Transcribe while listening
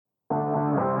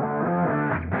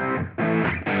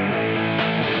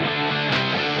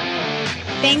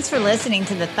Thanks for listening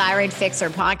to the Thyroid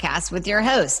Fixer podcast with your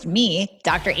host, me,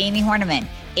 Dr. Amy Horniman,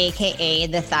 aka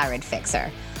the Thyroid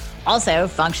Fixer. Also,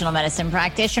 functional medicine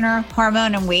practitioner,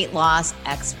 hormone and weight loss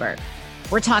expert.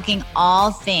 We're talking all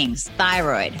things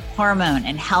thyroid, hormone,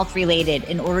 and health related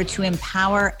in order to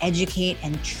empower, educate,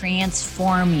 and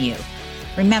transform you.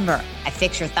 Remember, I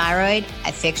fix your thyroid,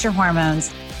 I fix your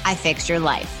hormones, I fix your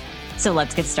life. So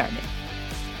let's get started.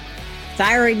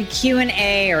 Thyroid Q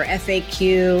A or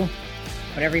FAQ,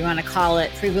 whatever you want to call it,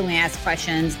 frequently asked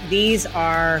questions. These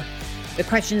are the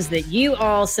questions that you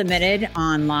all submitted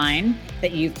online,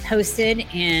 that you've posted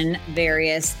in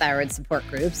various thyroid support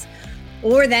groups,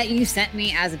 or that you sent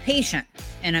me as a patient.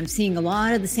 And I'm seeing a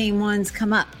lot of the same ones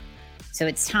come up. So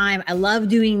it's time. I love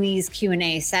doing these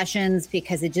Q&A sessions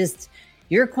because it just,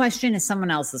 your question is someone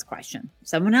else's question.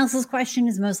 Someone else's question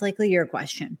is most likely your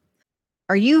question.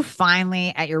 Are you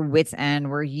finally at your wit's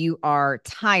end where you are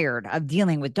tired of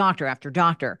dealing with doctor after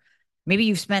doctor? Maybe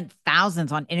you've spent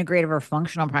thousands on integrative or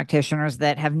functional practitioners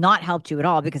that have not helped you at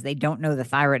all because they don't know the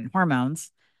thyroid and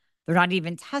hormones. They're not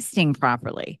even testing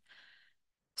properly.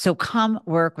 So come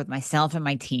work with myself and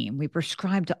my team. We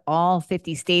prescribe to all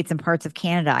 50 states and parts of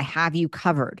Canada. I have you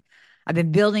covered. I've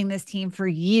been building this team for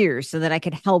years so that I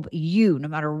could help you no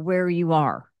matter where you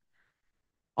are.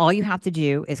 All you have to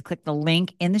do is click the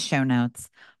link in the show notes,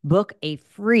 book a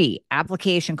free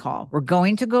application call. We're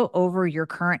going to go over your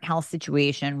current health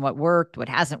situation, what worked, what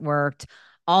hasn't worked,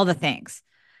 all the things.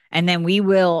 And then we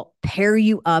will pair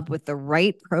you up with the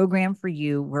right program for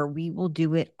you where we will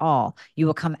do it all. You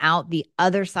will come out the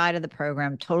other side of the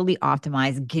program, totally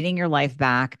optimized, getting your life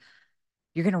back.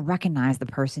 You're going to recognize the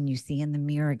person you see in the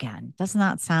mirror again. Doesn't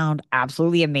that sound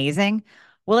absolutely amazing?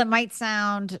 Well, it might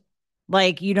sound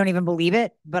like you don't even believe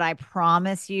it, but I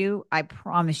promise you,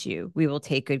 we will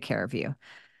take good care of you.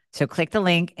 So click the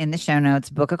link in the show notes,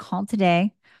 book a call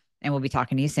today, and we'll be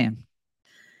talking to you soon.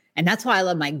 And that's why I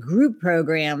love my group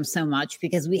program so much,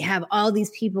 because we have all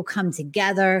these people come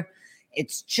together.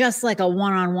 It's just like a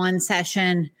one-on-one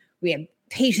session. We have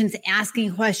patients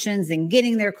asking questions and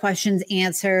getting their questions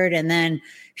answered. And then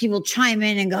people chime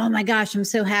in and go, oh my gosh, I'm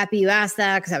so happy you asked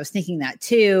that because I was thinking that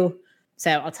too. So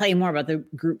I'll tell you more about the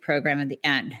group program at the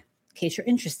end in case you're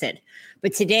interested.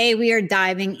 But today we are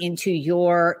diving into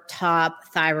your top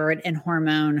thyroid and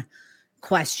hormone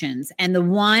questions. And the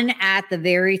one at the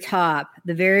very top,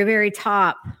 the very, very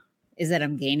top, is that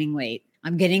I'm gaining weight.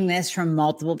 I'm getting this from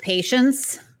multiple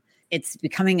patients. It's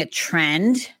becoming a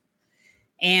trend.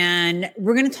 And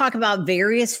we're going to talk about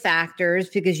various factors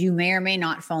because you may or may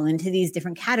not fall into these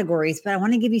different categories, but I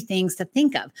want to give you things to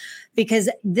think of, because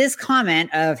this comment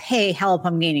of, hey, help,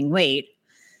 I'm gaining weight,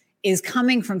 is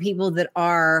coming from people that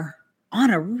are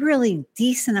on a really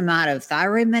decent amount of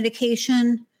thyroid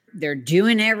medication. They're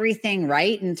doing everything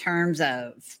right in terms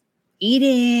of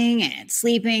eating and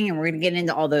sleeping. And we're going to get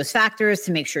into all those factors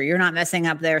to make sure you're not messing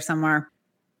up there somewhere.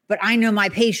 But I know my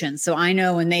patients. So I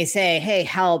know when they say, hey,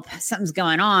 help, something's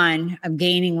going on, I'm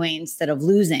gaining weight instead of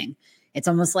losing. It's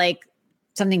almost like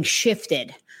something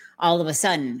shifted all of a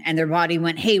sudden and their body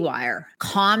went haywire.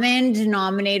 Common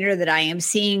denominator that I am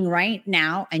seeing right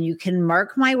now, and you can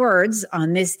mark my words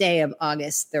on this day of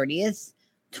August 30th,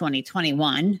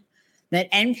 2021, that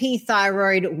NP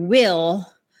Thyroid will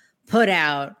put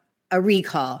out a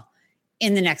recall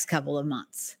in the next couple of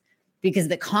months. Because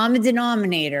the common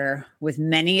denominator with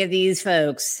many of these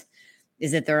folks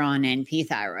is that they're on NP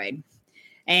thyroid.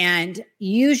 And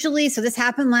usually, so this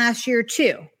happened last year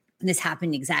too. And this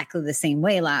happened exactly the same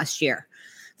way last year.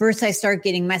 First, I start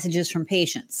getting messages from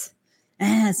patients.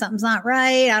 Something's not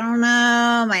right. I don't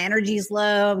know. My energy's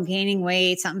low. I'm gaining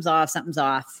weight. Something's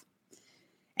off.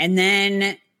 And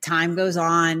then time goes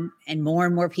on and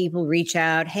more people reach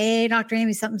out. Hey, Dr.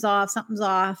 Amy, something's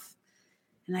off.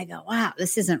 And I go, wow,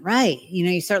 this isn't right. You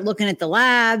know, you start looking at the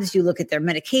labs, you look at their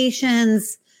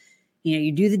medications, you know,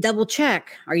 you do the double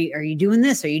check. Are you doing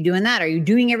this? Are you doing that? Are you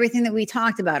doing everything that we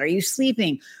talked about? Are you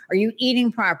sleeping? Are you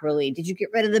eating properly? Did you get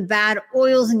rid of the bad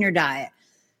oils in your diet?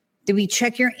 Did we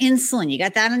check your insulin? You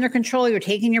got that under control. You're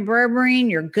taking your berberine.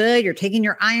 You're good. You're taking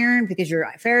your iron because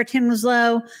your ferritin was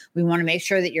low. We want to make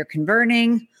sure that you're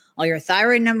converting. All your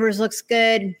thyroid numbers looks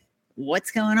good.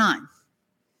 What's going on?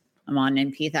 I'm on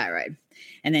NP thyroid.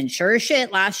 And then sure as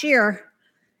shit, last year,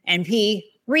 NP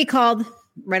recalled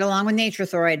right along with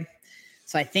Natrothyroid.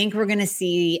 So I think we're going to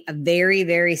see a very,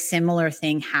 very similar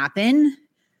thing happen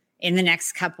in the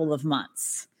next couple of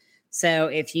months. So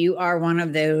if you are one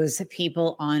of those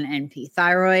people on NP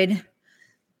thyroid,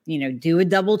 you know, do a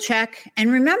double check.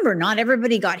 And remember, not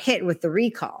everybody got hit with the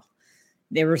recall.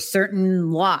 There were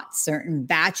certain lots, certain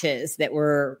batches that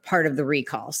were part of the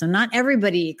recall. So not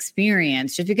everybody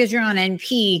experienced, just because you're on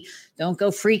NP, don't go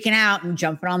freaking out and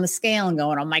jumping on the scale and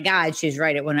going, oh my God, she's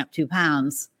right, it went up 2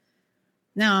 pounds.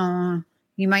 No,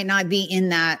 you might not be in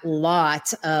that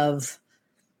lot of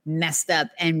messed up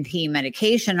NP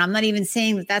medication. I'm not even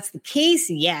saying that that's the case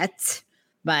yet,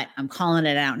 but I'm calling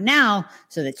it out now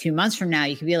so that 2 months from now,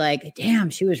 you can be like, damn,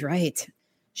 she was right.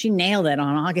 She nailed it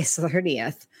on August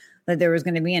 30th that there was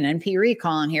going to be an NP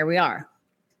recall, and here we are.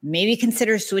 Maybe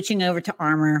consider switching over to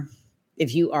Armour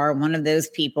if you are one of those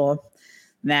people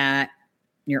that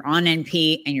you're on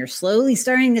NP and you're slowly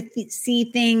starting to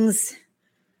see things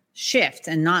shift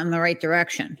and not in the right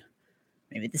direction.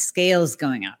 Maybe the scale's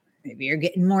going up. Maybe you're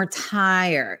getting more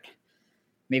tired.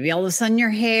 Maybe all of a sudden your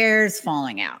hair is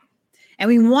falling out. And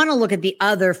we want to look at the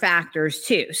other factors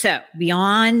too. So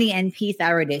beyond the NP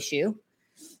thyroid issue,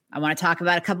 I want to talk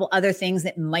about a couple other things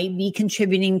that might be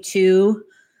contributing to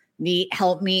the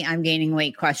help me, I'm gaining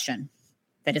weight question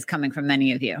that is coming from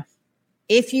many of you.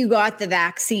 If you got the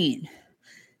vaccine,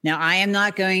 now I am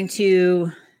not going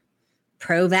to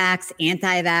pro-vax,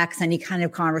 anti-vax, any kind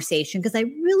of conversation because I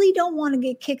really don't want to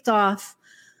get kicked off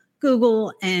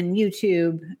Google and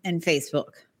YouTube and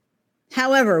Facebook.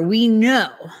 However, we know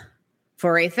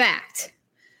for a fact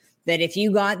that if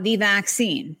you got the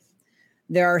vaccine,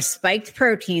 there are spiked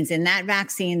proteins in that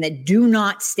vaccine that do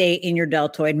not stay in your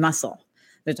deltoid muscle.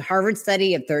 There's a Harvard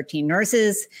study of 13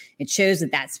 nurses. It shows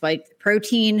that that spiked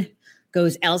protein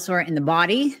goes elsewhere in the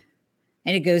body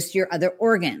and it goes to your other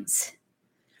organs.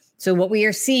 So what we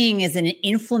are seeing is an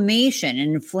inflammation,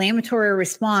 an inflammatory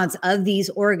response of these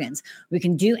organs. We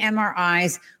can do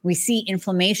MRIs. We see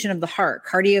inflammation of the heart,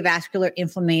 cardiovascular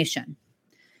inflammation.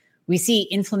 We see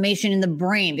inflammation in the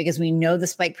brain because we know the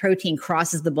spike protein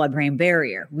crosses the blood-brain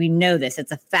barrier. We know this.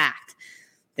 It's a fact.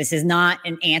 This is not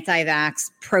an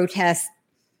anti-vax protest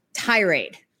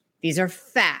tirade. These are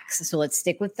facts. So let's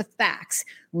stick with the facts.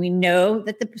 We know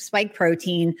that the spike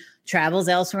protein travels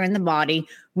elsewhere in the body.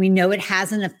 We know it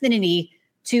has an affinity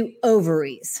to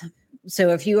ovaries.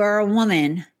 So if you are a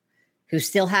woman who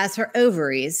still has her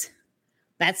ovaries,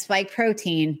 that spike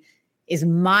protein is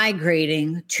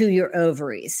migrating to your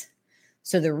ovaries.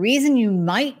 So the reason you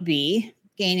might be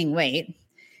gaining weight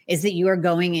is that you are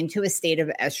going into a state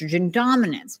of estrogen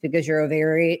dominance because your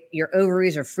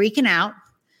ovaries are freaking out.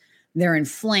 They're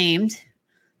inflamed.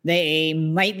 They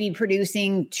might be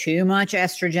producing too much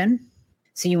estrogen.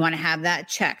 So you want to have that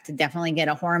checked. Definitely get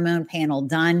a hormone panel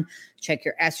done. Check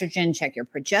your estrogen, check your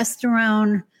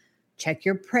progesterone, check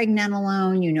your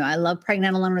pregnenolone. You know, I love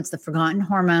pregnenolone. It's the forgotten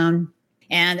hormone.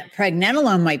 And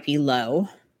pregnenolone might be low.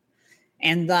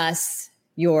 And thus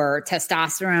your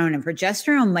testosterone and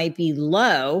progesterone might be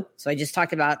low. So I just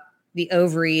talked about the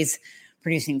ovaries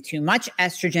producing too much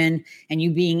estrogen and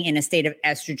you being in a state of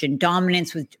estrogen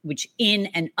dominance, which in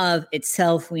and of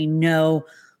itself we know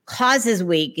causes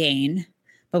weight gain.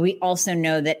 But we also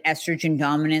know that estrogen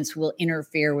dominance will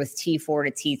interfere with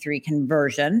T4 to T3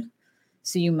 conversion.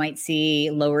 So you might see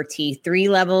lower T3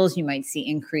 levels. You might see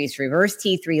increased reverse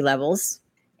T3 levels.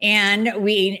 And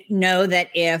we know that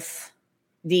if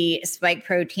the spike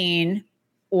protein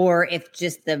or if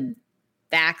just the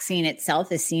vaccine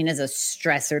itself is seen as a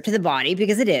stressor to the body,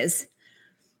 because it is,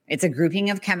 it's a grouping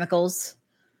of chemicals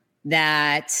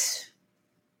that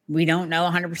we don't know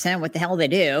 100% what the hell they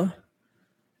do.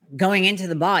 Going into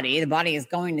the body is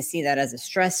going to see that as a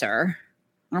stressor.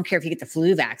 I don't care if you get the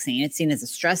flu vaccine, it's seen as a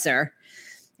stressor.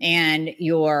 And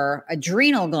your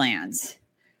adrenal glands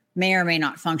may or may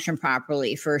not function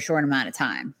properly for a short amount of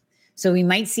time. So we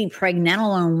might see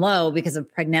pregnenolone low because of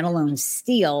pregnenolone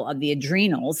steal of the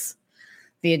adrenals.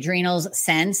 The adrenals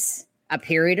sense a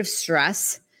period of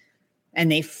stress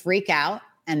and they freak out.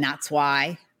 And that's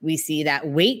why we see that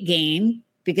weight gain,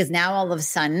 because now all of a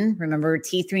sudden, remember,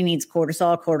 T3 needs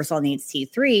cortisol, cortisol needs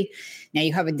T3. Now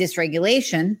you have a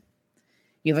dysregulation.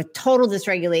 You have a total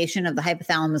dysregulation of the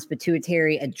hypothalamus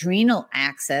pituitary adrenal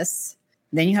axis.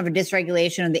 Then you have a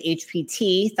dysregulation of the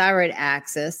HPT thyroid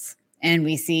axis. And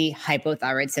we see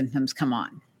hypothyroid symptoms come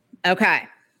on. Okay.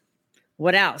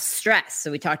 What else? Stress. So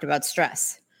we talked about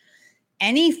stress.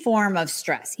 Any form of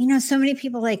stress. You know, so many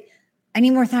people like, I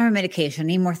need more thyroid medication. I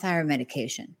need more thyroid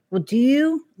medication. Well, do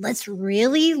you? Let's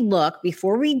really look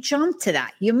before we jump to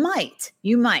that. You might.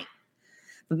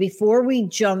 But before we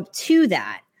jump to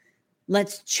that,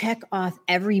 let's check off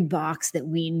every box that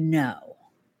we know.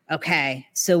 Okay.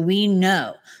 So we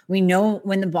know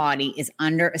when the body is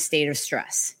under a state of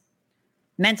stress.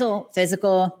 Mental,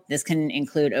 physical, this can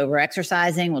include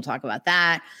overexercising. We'll talk about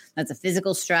that. That's a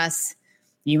physical stress.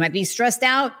 You might be stressed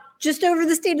out just over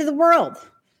the state of the world.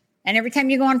 And every time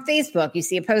you go on Facebook, you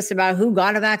see a post about who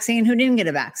got a vaccine, who didn't get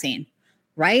a vaccine,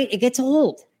 right? It gets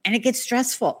old and it gets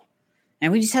stressful.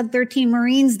 And we just had 13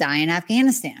 Marines die in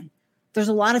Afghanistan. There's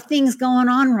a lot of things going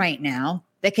on right now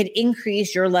that could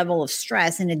increase your level of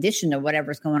stress in addition to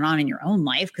whatever's going on in your own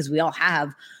life, because we all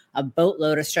have a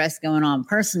boatload of stress going on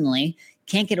personally.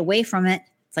 Can't get away from it.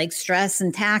 It's like stress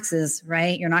and taxes,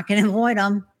 right? You're not going to avoid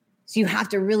them. So you have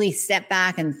to really step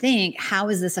back and think, how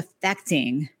is this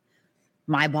affecting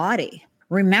my body?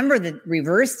 Remember that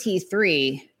reverse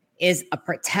T3 is a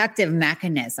protective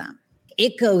mechanism.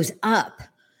 It goes up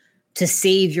to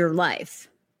save your life.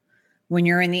 When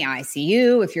you're in the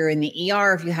ICU, if you're in the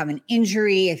ER, if you have an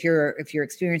injury, if you're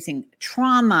experiencing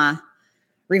trauma,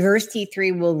 reverse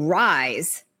T3 will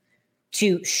rise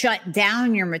to shut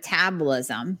down your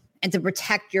metabolism and to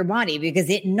protect your body, because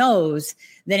it knows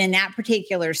that in that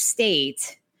particular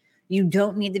state, you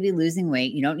don't need to be losing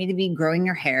weight. You don't need to be growing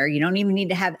your hair. You don't even need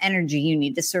to have energy. You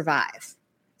need to survive.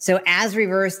 So as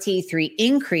reverse T3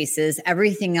 increases,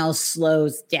 everything else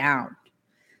slows down.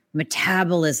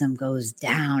 Metabolism goes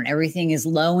down. Everything is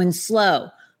low and slow,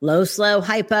 low, slow,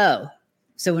 hypo.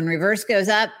 So when reverse goes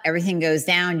up, everything goes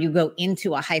down. You go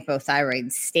into a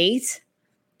hypothyroid state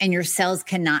and your cells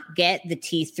cannot get the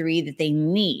T3 that they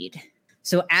need.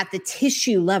 So at the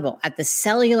tissue level, at the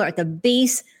cellular, at the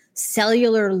base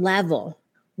cellular level,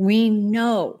 we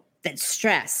know that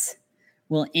stress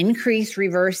will increase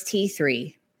reverse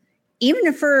T3, even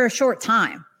if for a short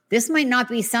time. This might not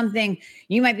be something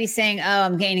you might be saying, oh,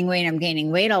 I'm gaining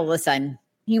weight all of a sudden.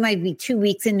 You might be 2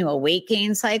 weeks into a weight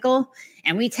gain cycle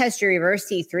and we test your reverse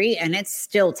T3 and it's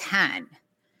still 10.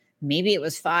 Maybe it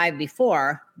was 5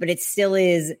 before, but it still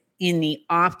is in the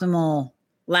optimal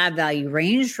lab value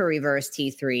range for reverse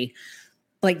T3,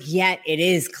 but yet it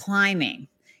is climbing.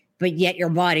 But yet your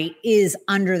body is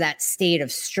under that state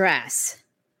of stress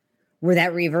where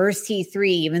that reverse T3,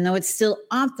 even though it's still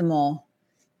optimal,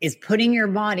 is putting your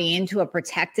body into a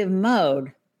protective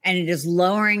mode, and it is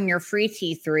lowering your free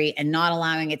T3 and not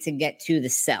allowing it to get to the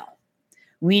cell.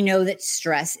 We know that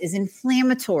stress is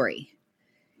inflammatory.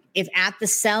 If at the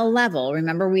cell level,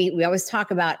 remember we always talk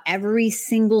about every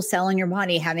single cell in your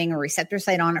body having a receptor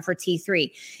site on it for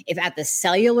T3. If at the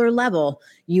cellular level,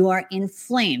 you are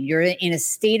inflamed, you're in a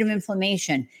state of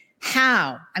inflammation,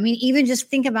 how? I mean, even just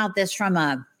think about this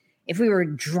from if we were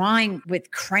drawing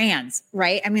with crayons,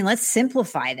 right? I mean, let's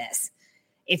simplify this.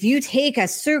 If you take a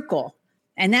circle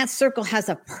and that circle has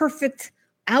a perfect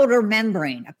outer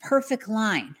membrane, a perfect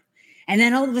line, and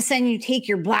then all of a sudden you take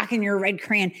your black and your red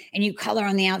crayon and you color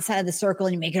on the outside of the circle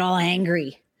and you make it all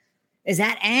angry. Is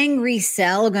that angry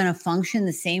cell going to function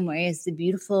the same way as the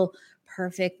beautiful,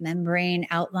 perfect membrane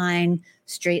outline,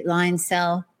 straight line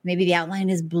cell? Maybe the outline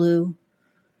is blue.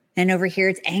 And over here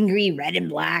it's angry, red and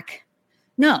black.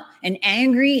 No, an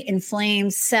angry,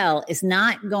 inflamed cell is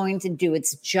not going to do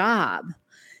its job.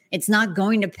 It's not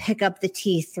going to pick up the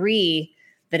T3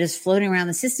 that is floating around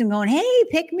the system going, hey,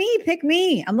 pick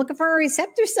me. I'm looking for a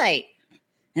receptor site.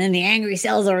 And then the angry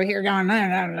cells over here going, no,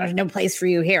 there's no place for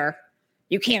you here.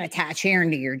 You can't attach here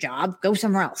into your job. Go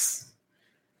somewhere else.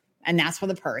 And that's for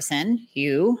the person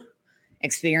who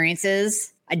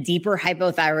experiences a deeper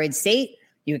hypothyroid state.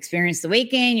 You experience the weight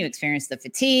gain, you experience the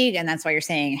fatigue, and that's why you're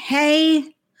saying,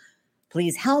 hey,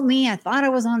 please help me. I thought I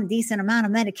was on a decent amount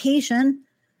of medication.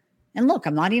 And look,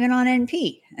 I'm not even on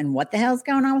NP. And what the hell's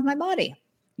going on with my body?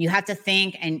 You have to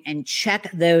think and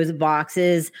check those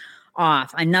boxes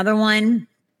off. Another one,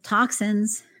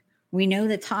 toxins. We know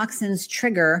that toxins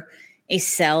trigger a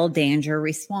cell danger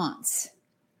response.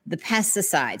 The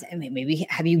pesticides. I mean, maybe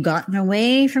have you gotten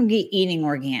away from eating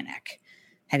organic?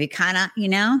 Have you kind of,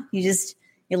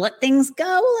 you let things go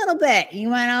a little bit. You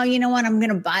went, oh, you know what? I'm going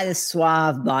to buy the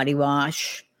Suave body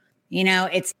wash.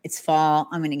 It's fall.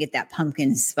 I'm going to get that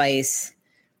pumpkin spice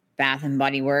Bath and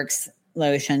Body Works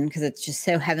lotion because it's just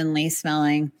so heavenly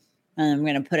smelling. And I'm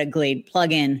going to put a Glade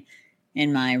plug-in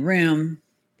in my room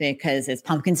because it's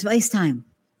pumpkin spice time.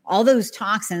 All those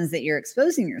toxins that you're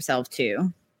exposing yourself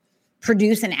to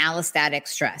produce an allostatic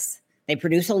stress. They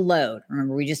produce a load.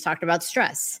 Remember, we just talked about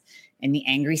stress in the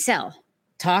angry cell.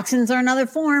 Toxins are another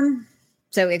form.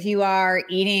 So if you are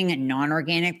eating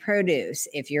non-organic produce,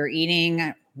 if you're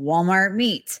eating Walmart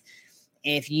meat,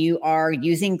 if you are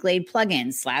using Glade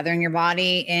plugins, slathering your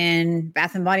body in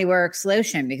Bath and Body Works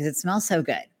lotion because it smells so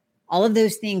good, all of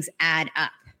those things add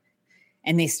up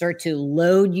and they start to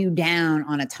load you down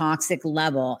on a toxic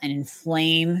level and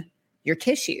inflame your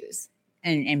tissues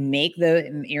and make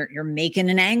you're making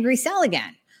an angry cell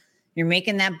again. You're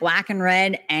making that black and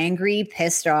red, angry,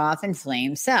 pissed off,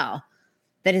 inflamed cell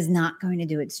that is not going to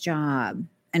do its job.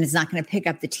 And it's not going to pick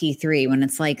up the T3 when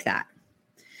it's like that.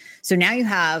 So now you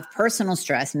have personal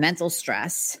stress, mental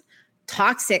stress,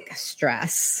 toxic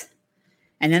stress.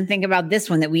 And then think about this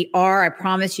one that I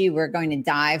promise you, we're going to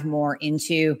dive more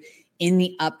into in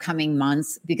the upcoming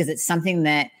months because it's something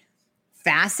that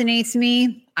fascinates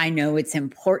me. I know it's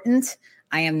important.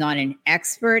 I am not an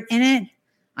expert in it.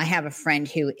 I have a friend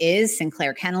who is,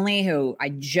 Sinclair Kennelly, who I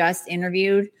just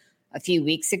interviewed a few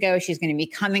weeks ago. She's going to be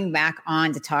coming back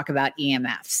on to talk about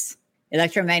EMFs,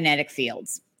 electromagnetic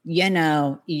fields. You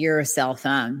know, your cell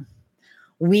phone.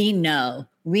 We know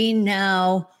with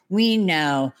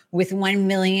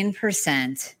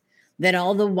 1,000,000% that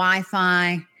all the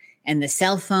Wi-Fi and the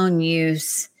cell phone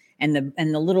use and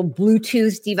the little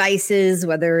Bluetooth devices,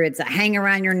 whether it's a hang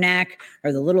around your neck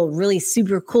or the little really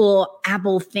super cool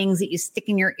Apple things that you stick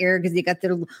in your ear because you got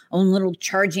their own little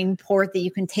charging port that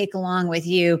you can take along with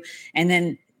you, and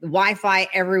then Wi-Fi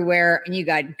everywhere, and you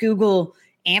got Google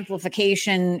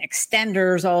amplification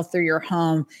extenders all through your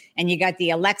home, and you got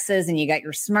the Alexas, and you got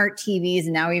your smart TVs,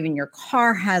 and now even your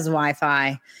car has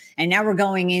Wi-Fi, and now we're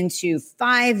going into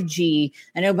 5G.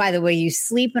 And oh, by the way, you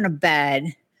sleep in a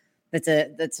bed that's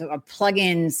a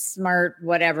plug-in smart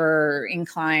whatever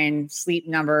incline sleep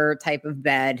number type of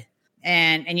bed,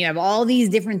 and you have all these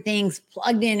different things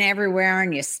plugged in everywhere,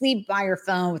 and you sleep by your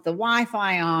phone with the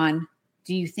Wi-Fi on.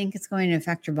 Do you think it's going to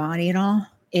affect your body at all?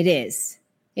 It is.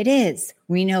 It is.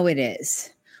 We know it is.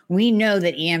 We know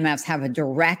that EMFs have a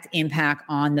direct impact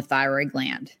on the thyroid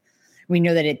gland. We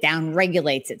know that it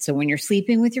downregulates it. So when you're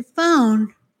sleeping with your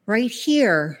phone right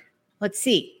here, let's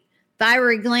see,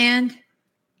 thyroid gland,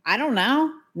 I don't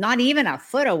know, not even a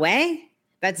foot away.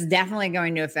 That's definitely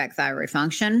going to affect thyroid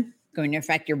function, going to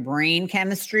affect your brain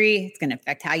chemistry. It's going to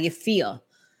affect how you feel.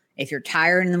 If you're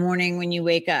tired in the morning when you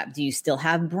wake up, do you still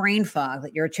have brain fog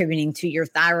that you're attributing to your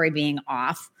thyroid being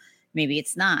off? Maybe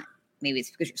it's not. Maybe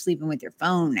it's because you're sleeping with your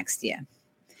phone next to you.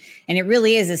 And it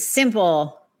really is as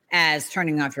simple as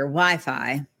turning off your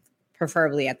Wi-Fi,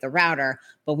 preferably at the router.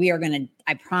 But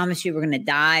I promise you, we're going to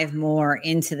dive more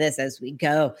into this as we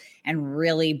go and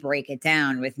really break it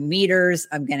down with meters.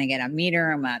 I'm going to get a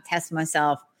meter. I'm going to test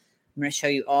myself. I'm going to show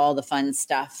you all the fun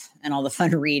stuff and all the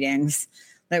fun readings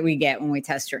that we get when we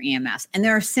test your EMFs. And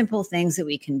there are simple things that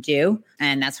we can do.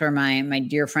 And that's where my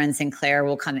dear friend Sinclair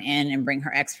will come in and bring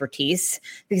her expertise,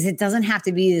 because it doesn't have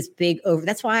to be this big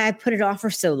that's why I put it off for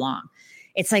so long.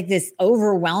 It's like this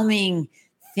overwhelming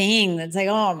thing that's like,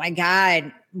 oh my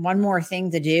God, one more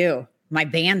thing to do. My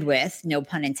bandwidth, no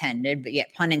pun intended, but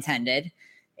yet pun intended,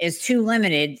 is too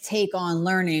limited to take on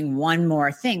learning one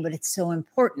more thing, but it's so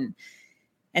important.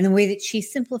 And the way that she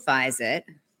simplifies it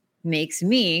makes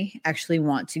me actually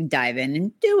want to dive in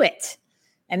and do it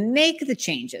and make the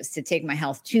changes to take my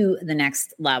health to the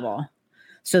next level.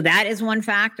 So that is one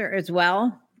factor as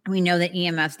well. We know that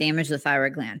EMFs damage the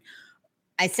thyroid gland.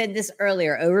 I said this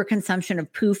earlier, overconsumption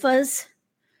of PUFAs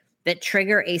that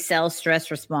trigger a cell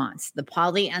stress response, the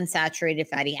polyunsaturated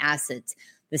fatty acids,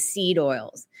 the seed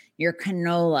oils, your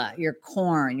canola, your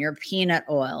corn, your peanut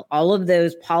oil, all of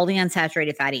those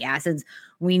polyunsaturated fatty acids,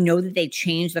 we know that they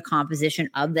change the composition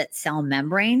of that cell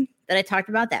membrane that I talked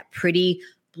about, that pretty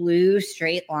blue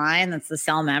straight line that's the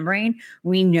cell membrane.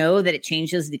 We know that it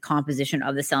changes the composition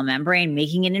of the cell membrane,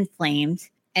 making it inflamed.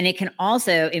 And it can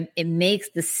also, it makes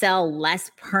the cell less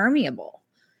permeable.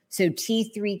 So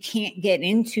T3 can't get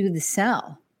into the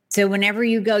cell. So whenever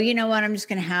you go, you know what, I'm just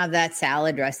going to have that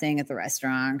salad dressing at the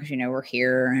restaurant because, we're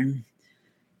here. And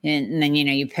then,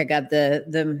 you pick up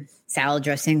the salad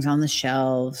dressings on the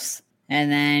shelves. And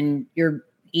then you're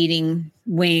eating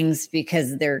wings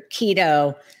because they're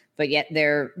keto, but yet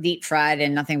they're deep fried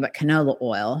and nothing but canola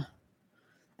oil.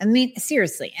 I mean,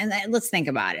 seriously. And let's think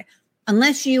about it.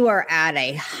 Unless you are at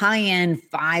a high-end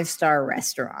 5-star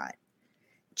restaurant,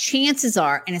 chances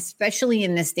are, and especially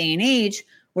in this day and age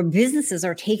where businesses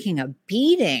are taking a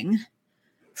beating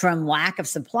from lack of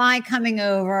supply coming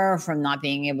over, from not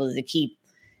being able to keep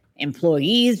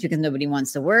employees because nobody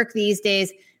wants to work these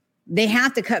days, they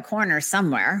have to cut corners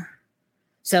somewhere.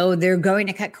 So they're going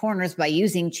to cut corners by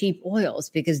using cheap oils,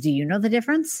 because do you know the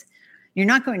difference? You're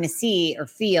not going to see or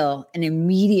feel an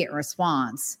immediate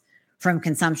response from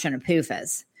consumption of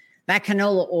PUFAs. That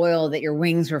canola oil that your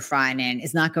wings were fried in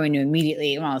is not going to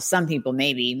immediately, well, some people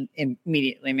maybe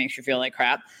immediately makes you feel like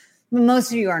crap, but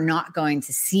most of you are not going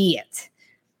to see it.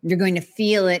 You're going to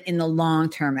feel it in the long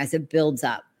term as it builds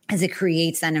up, as it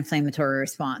creates that inflammatory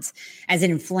response, as it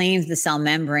inflames the cell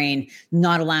membrane,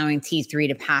 not allowing T3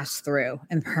 to pass through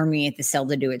and permeate the cell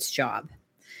to do its job.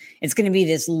 It's going to be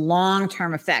this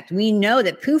long-term effect. We know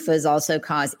that PUFAs also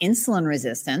cause insulin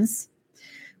resistance.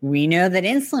 We know that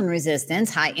insulin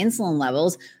resistance, high insulin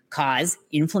levels, cause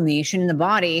inflammation in the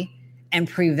body and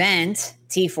prevent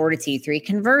T4 to T3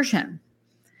 conversion.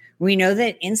 We know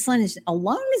that insulin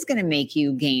alone is going to make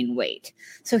you gain weight.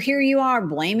 So here you are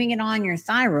blaming it on your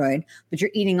thyroid, but you're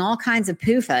eating all kinds of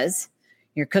PUFAs.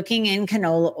 You're cooking in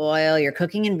canola oil. You're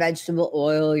cooking in vegetable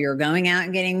oil. You're going out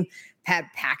and getting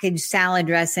packaged salad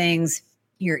dressings.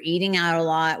 You're eating out a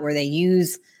lot where they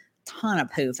use a ton of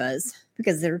PUFAs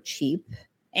because they're cheap.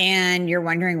 And you're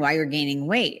wondering why you're gaining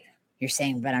weight. You're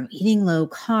saying, but I'm eating low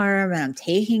carb and I'm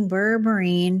taking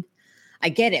berberine. I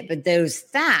get it. But those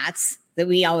fats that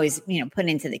we always, put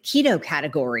into the keto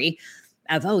category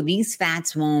of, these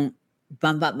fats won't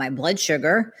bump up my blood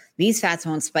sugar. These fats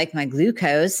won't spike my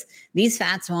glucose. These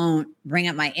fats won't bring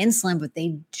up my insulin, but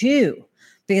they do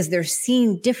because they're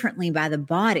seen differently by the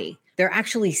body. They're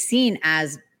actually seen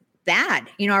as bad.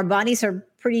 Our bodies are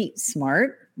pretty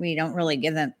smart. We don't really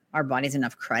give our bodies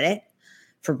enough credit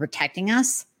for protecting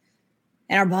us.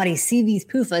 And our bodies see these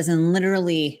PUFAs and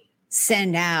literally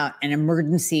send out an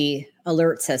emergency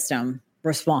alert system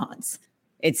response.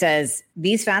 It says,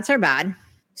 these fats are bad.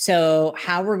 So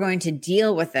how we're going to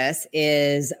deal with this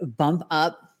is bump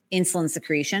up insulin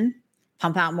secretion,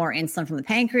 pump out more insulin from the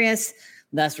pancreas,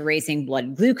 thus raising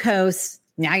blood glucose.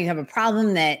 Now you have a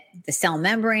problem that the cell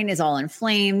membrane is all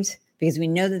inflamed because we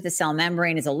know that the cell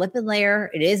membrane is a lipid layer.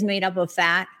 It is made up of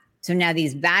fat. So now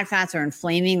these bad fats are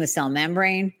inflaming the cell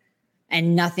membrane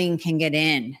and nothing can get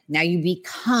in. Now you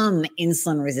become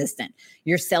insulin resistant.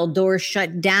 Your cell doors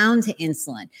shut down to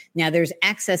insulin. Now there's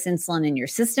excess insulin in your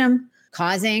system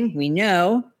causing, we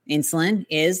know insulin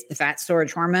is the fat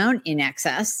storage hormone in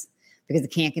excess because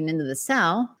it can't get into the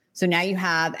cell. So now you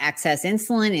have excess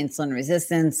insulin, insulin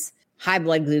resistance, high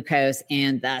blood glucose,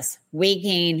 and thus weight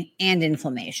gain and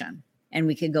inflammation. And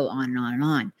we could go on and on and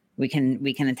on. We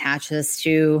can attach this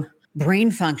to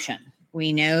brain function.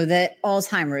 We know that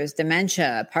Alzheimer's,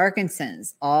 dementia,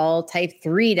 Parkinson's, all type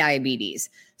 3 diabetes.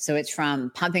 So it's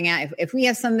from pumping out. If we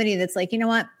have somebody that's like, you know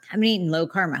what, I've been eating low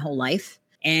carb my whole life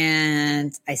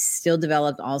and I still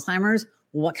developed Alzheimer's,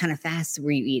 what kind of fats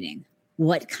were you eating?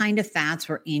 What kind of fats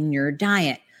were in your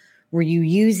diet? Were you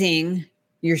using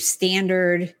your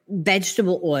standard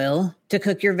vegetable oil to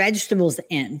cook your vegetables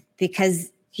in?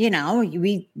 Because,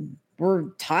 we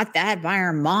were taught that by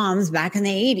our moms back in the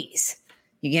 80s.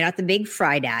 You get out the big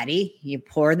fry daddy, you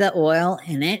pour the oil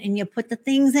in it, and you put the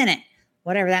things in it,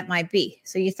 whatever that might be.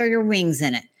 So you throw your wings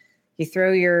in it. You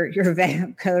throw your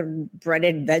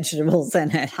breaded vegetables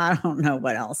in it. I don't know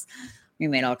what else. We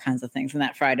made all kinds of things in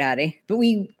that fry daddy. But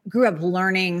we grew up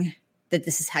learning that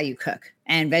this is how you cook.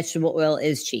 And vegetable oil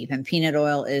is cheap and peanut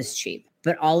oil is cheap.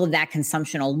 But all of that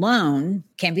consumption alone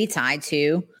can be tied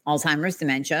to Alzheimer's,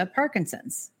 dementia,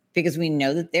 Parkinson's, because we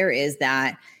know that there is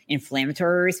that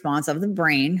inflammatory response of the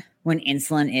brain when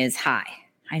insulin is high.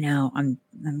 I know I'm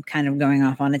kind of going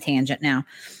off on a tangent now.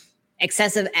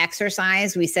 Excessive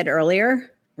exercise, we said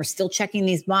earlier, we're still checking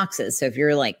these boxes. So if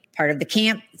you're like part of the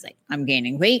camp, it's like, I'm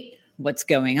gaining weight. What's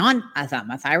going on? I thought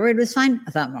my thyroid was fine.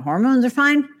 I thought my hormones are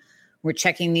fine. We're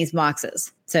checking these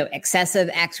boxes. So excessive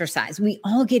exercise. We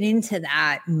all get into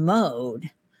that mode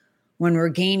when we're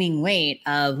gaining weight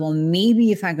of, well,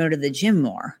 maybe if I go to the gym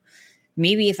more,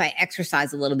 maybe if I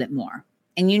exercise a little bit more.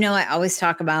 And I always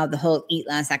talk about the whole eat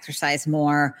less, exercise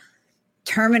more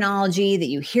terminology that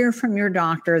you hear from your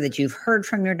doctor, that you've heard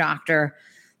from your doctor,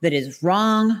 that is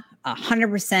wrong,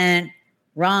 100%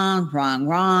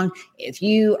 wrong. If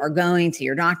you are going to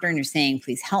your doctor and you're saying,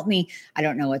 please help me, I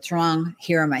don't know what's wrong.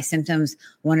 Here are my symptoms.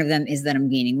 One of them is that I'm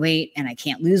gaining weight and I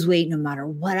can't lose weight no matter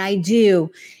what I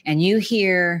do. And you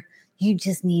hear, you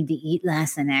just need to eat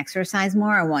less and exercise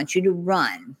more. I want you to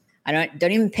run.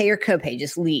 Don't even pay your copay.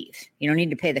 Just leave. You don't need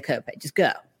to pay the copay. Just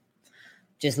go.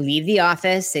 Just leave the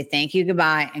office, say thank you,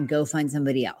 goodbye, and go find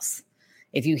somebody else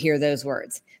if you hear those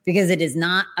words. Because it is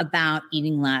not about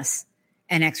eating less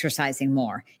and exercising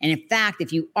more. And in fact,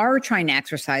 if you are trying to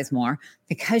exercise more,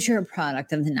 because you're a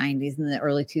product of the 90s and the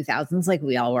early 2000s, like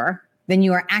we all were, then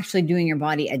you are actually doing your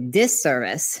body a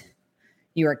disservice.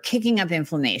 You are kicking up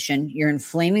inflammation. You're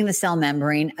inflaming the cell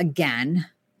membrane again.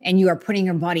 And you are putting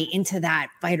your body into that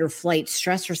fight or flight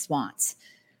stress response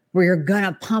where you're going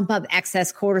to pump up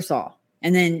excess cortisol.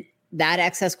 And then that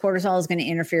excess cortisol is going to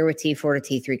interfere with T4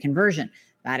 to T3 conversion.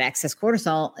 That excess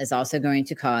cortisol is also going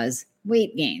to cause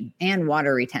weight gain and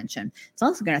water retention. It's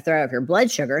also going to throw up your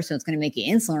blood sugar. So it's going to make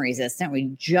you insulin resistant.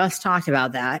 We just talked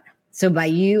about that. So by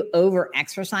you over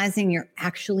exercising, you're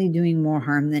actually doing more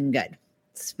harm than good,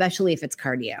 especially if it's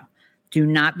cardio. Do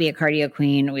not be a cardio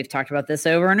queen. We've talked about this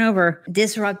over and over.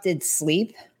 Disrupted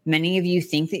sleep. Many of you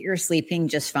think that you're sleeping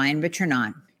just fine, but you're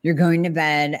not. You're going to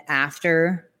bed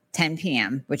after 10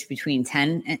 p.m., which between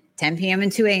 10 p.m. and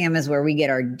 2 a.m. is where we get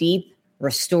our deep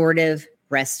restorative,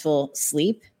 restful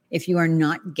sleep. If you are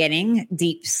not getting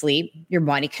deep sleep, your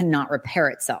body cannot repair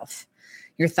itself.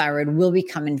 Your thyroid will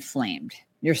become inflamed.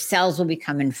 Your cells will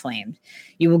become inflamed.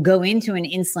 You will go into an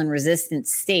insulin resistant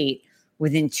state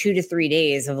within 2 to 3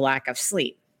 days of lack of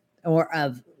sleep or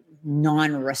of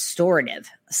non-restorative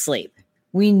sleep.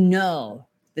 We know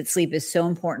that sleep is so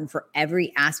important for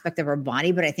every aspect of our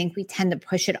body, but I think we tend to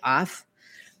push it off,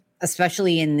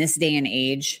 especially in this day and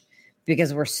age,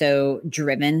 because we're so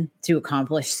driven to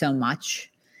accomplish so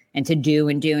much and to do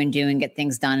and get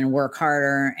things done and work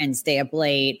harder and stay up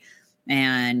late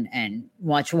and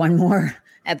watch one more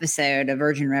episode of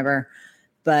Virgin River.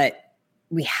 But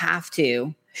we have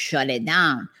to shut it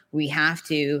down. We have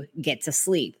to get to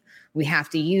sleep. We have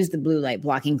to use the blue light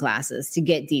blocking glasses to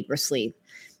get deeper sleep.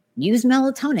 Use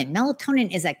melatonin.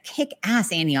 Melatonin is a kick-ass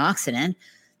antioxidant.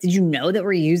 Did you know that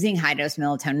we're using high-dose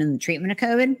melatonin in the treatment of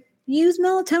COVID? Use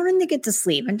melatonin to get to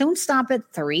sleep, and don't stop at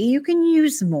 3. You can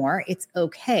use more. It's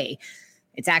okay.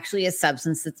 It's actually a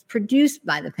substance that's produced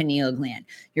by the pineal gland.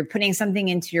 You're putting something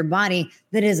into your body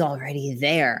that is already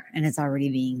there, and it's already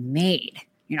being made.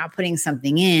 You're not putting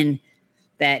something in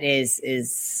that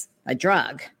is a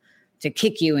drug to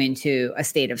kick you into a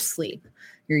state of sleep.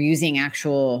 You're using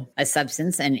a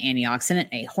substance, an antioxidant,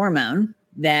 a hormone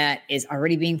that is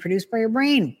already being produced by your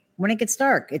brain. When it gets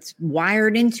dark, it's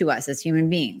wired into us as human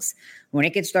beings. When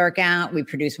it gets dark out, we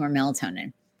produce more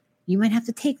melatonin. You might have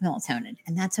to take melatonin,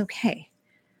 and that's okay.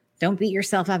 Don't beat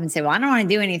yourself up and say, well, I don't want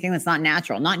to do anything that's not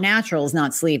natural. Not natural is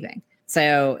not sleeping.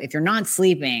 So if you're not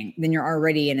sleeping, then you're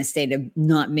already in a state of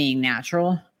not being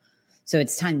natural. So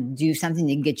it's time to do something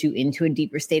to get you into a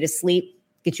deeper state of sleep,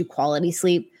 get you quality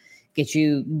sleep, get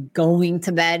you going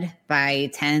to bed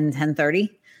by 10:30,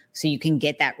 so you can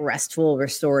get that restful,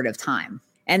 restorative time.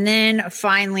 And then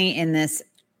finally in this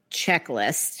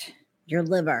checklist, your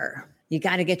liver. You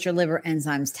got to get your liver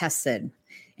enzymes tested.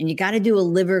 And you got to do a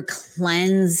liver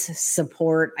cleanse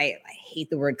support. I hate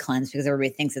the word cleanse because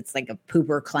everybody thinks it's like a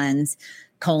pooper cleanse,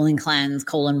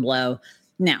 colon blow.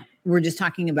 No, we're just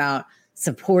talking about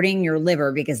supporting your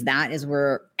liver because that is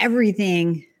where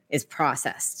everything is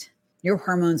processed. Your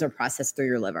hormones are processed through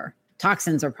your liver.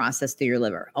 Toxins are processed through your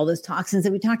liver. All those toxins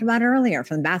that we talked about earlier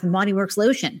from the Bath & Body Works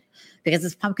lotion, because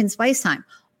it's pumpkin spice time,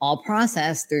 all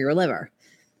processed through your liver.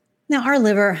 Now, our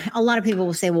liver, a lot of people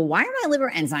will say, well, why are my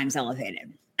liver enzymes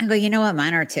elevated? I go, you know what?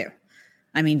 Mine are too.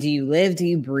 I mean, do you live? Do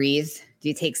you breathe? Do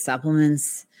you take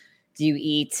supplements? Do you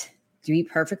eat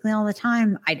perfectly all the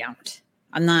time? I don't.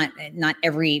 I'm not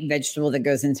every vegetable that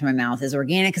goes into my mouth is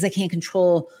organic because I can't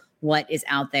control what is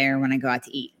out there when I go out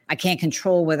to eat. I can't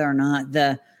control whether or not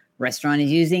the restaurant is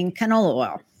using canola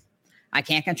oil. I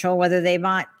can't control whether they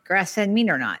bought grass-fed meat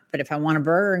or not. But if I want a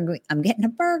burger, I'm getting a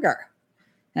burger.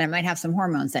 And it might have some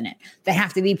hormones in it that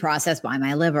have to be processed by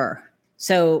my liver.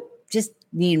 So just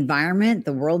the environment,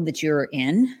 the world that you're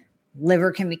in,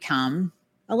 liver can become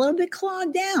a little bit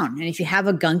clogged down. And if you have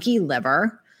a gunky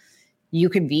liver, you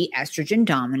could be estrogen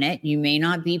dominant. You may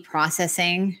not be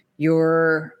processing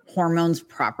your hormones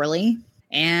properly.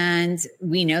 And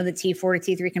we know that T4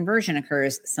 to T3 conversion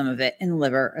occurs, some of it in the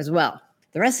liver as well.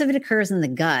 The rest of it occurs in the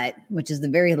gut, which is the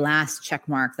very last check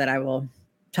mark that I will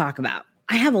talk about.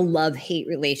 I have a love-hate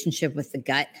relationship with the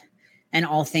gut and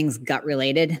all things gut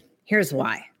related. Here's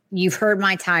why. You've heard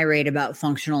my tirade about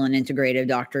functional and integrative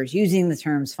doctors using the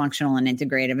terms functional and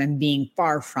integrative and being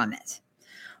far from it,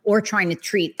 or trying to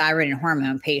treat thyroid and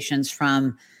hormone patients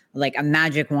from like a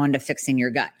magic wand of fixing your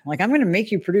gut. Like, I'm going to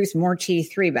make you produce more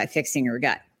T3 by fixing your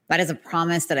gut. That is a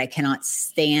promise that I cannot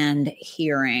stand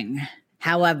hearing.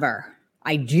 However,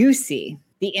 I do see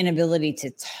the inability to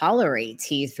tolerate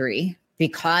T3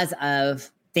 because of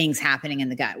things happening in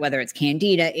the gut, whether it's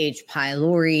candida, H.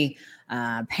 pylori,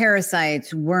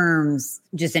 parasites, worms,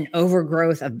 just an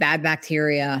overgrowth of bad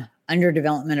bacteria,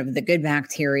 underdevelopment of the good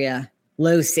bacteria,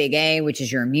 low Sig-A, which is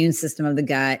your immune system of the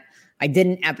gut. I did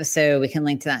an episode, we can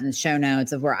link to that in the show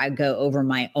notes, of where I go over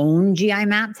my own GI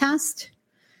map test.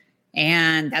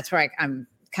 And that's where I'm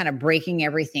kind of breaking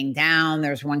everything down.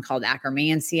 There's one called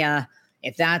Akkermansia.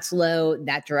 If that's low,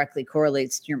 that directly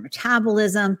correlates to your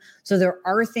metabolism. So there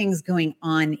are things going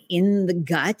on in the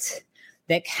gut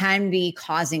that can be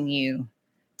causing you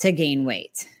to gain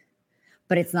weight,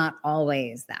 but it's not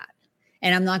always that.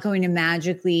 And I'm not going to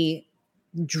magically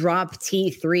drop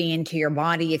T3 into your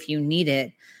body if you need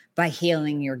it by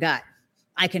healing your gut.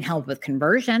 I can help with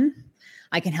conversion.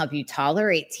 I can help you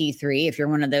tolerate T3 if you're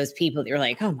one of those people that you're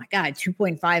like, oh my God,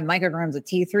 2.5 micrograms of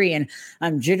T3 and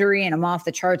I'm jittery and I'm off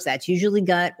the charts. That's usually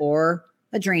gut or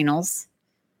adrenals.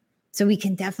 So we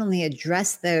can definitely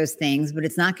address those things, but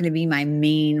it's not going to be my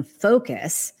main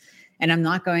focus. And I'm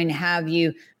not going to have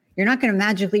you You're not going to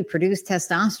magically produce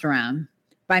testosterone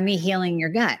by me healing your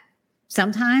gut.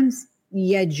 Sometimes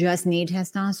you just need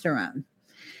testosterone.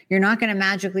 You're not going to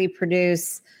magically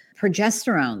produce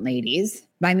progesterone, ladies,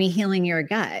 by me healing your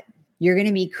gut. You're going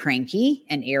to be cranky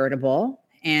and irritable,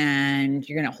 and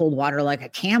you're going to hold water like a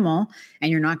camel, and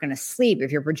you're not going to sleep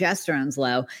if your progesterone's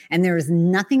low. And there is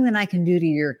nothing that I can do to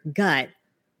your gut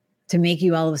to make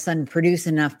you all of a sudden produce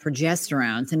enough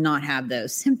progesterone to not have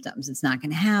those symptoms. It's not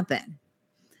going to happen.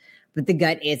 But the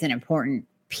gut is an important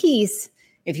piece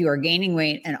if you are gaining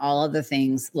weight and all of the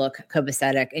things look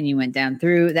copacetic and you went down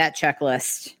through that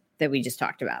checklist that we just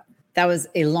talked about. That was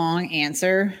a long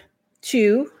answer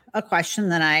to a question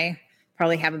that I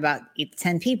probably have about 8 to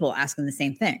 10 people asking the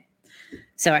same thing.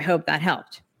 So I hope that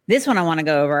helped. This one I want to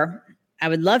go over. I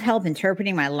would love help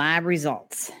interpreting my lab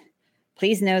results.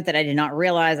 Please note that I did not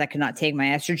realize I could not take my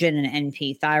estrogen and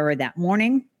NP thyroid that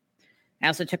morning. I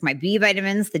also took my B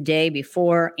vitamins the day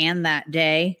before and that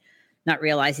day, not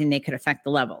realizing they could affect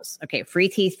the levels. Okay, free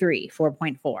T3,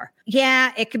 4.4.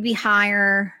 Yeah, it could be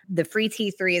higher. The free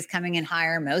T3 is coming in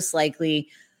higher, most likely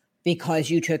because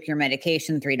you took your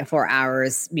medication 3 to 4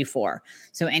 hours before.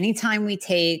 So anytime we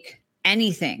take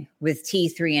anything with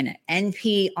T3 in it,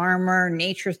 NP, Armor,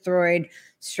 Nature-Throid,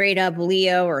 straight up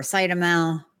Leo or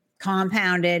Cytomel,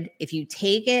 compounded, if you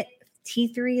take it,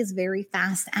 T3 is very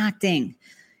fast acting.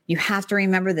 You have to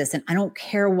remember this. And I don't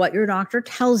care what your doctor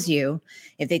tells you.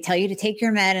 If they tell you to take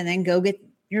your med and then go get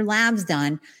your labs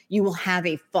done, you will have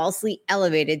a falsely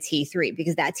elevated T3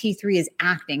 because that T3 is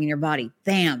acting in your body.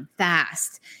 Bam,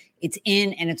 fast. It's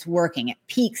in and it's working. It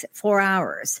peaks at 4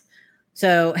 hours.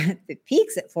 So if it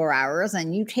peaks at 4 hours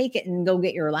and you take it and go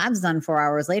get your labs done 4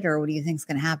 hours later, what do you think is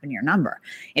going to happen to your number?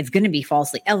 It's going to be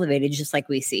falsely elevated, just like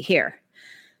we see here.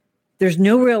 There's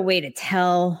no real way to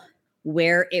tell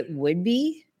where it would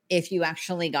be if you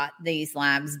actually got these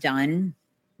labs done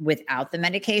without the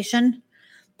medication,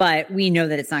 but we know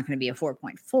that it's not going to be a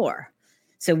 4.4.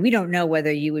 So we don't know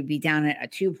whether you would be down at a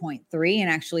 2.3 and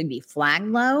actually be flagged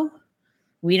low.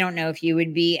 We don't know if you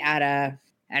would be at a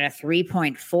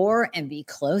 3.4 and be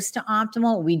close to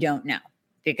optimal. We don't know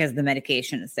because the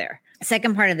medication is there. The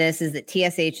second part of this is that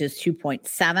TSH is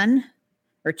 2.7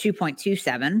 or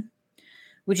 2.27,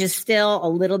 which is still a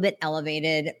little bit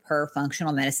elevated per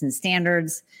functional medicine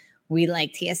standards. We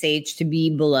like TSH to be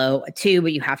below a 2,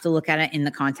 but you have to look at it in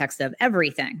the context of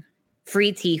everything.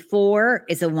 Free T4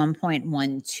 is a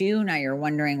 1.12. Now you're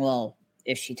wondering, well,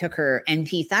 if she took her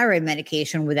NP thyroid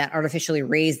medication, would that artificially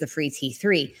raise the free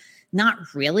T3? Not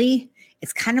really.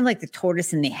 It's kind of like the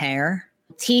tortoise and the hare.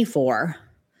 T4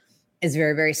 is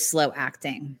very, very slow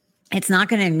acting. It's not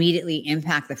going to immediately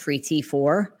impact the free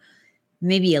T4,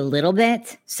 maybe a little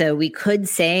bit. So we could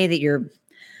say that you're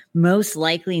most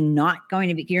likely not going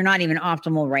to be, you're not even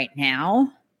optimal right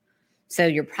now. So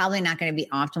you're probably not going to be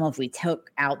optimal if we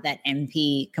took out that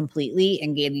NP completely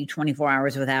and gave you 24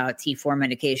 hours without T4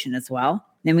 medication as well.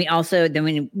 Then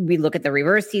when we look at the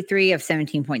reverse T3 of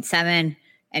 17.7,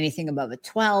 anything above a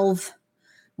 12,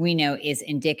 we know is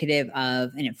indicative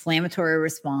of an inflammatory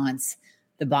response,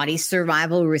 the body's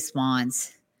survival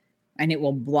response, and it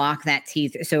will block that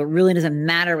T3. So it really doesn't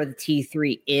matter what the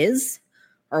T3 is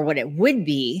or what it would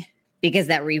be because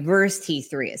that reverse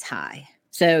T3 is high.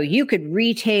 So you could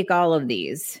retake all of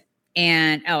these.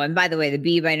 And by the way, the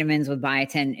B vitamins with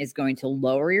biotin is going to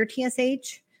lower your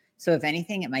TSH. So if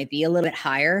anything, it might be a little bit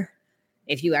higher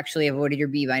if you actually avoided your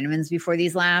B vitamins before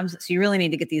these labs. So you really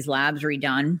need to get these labs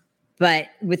redone. But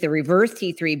with the reverse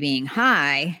T3 being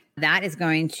high, that is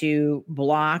going to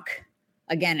block,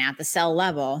 again, at the cell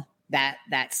level,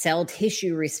 that cell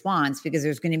tissue response because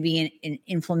there's going to be an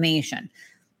inflammation.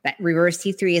 That reverse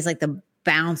T3 is like the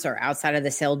bouncer outside of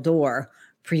the cell door,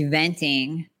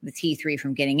 preventing the T3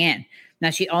 from getting in.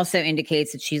 Now, she also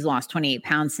indicates that she's lost 28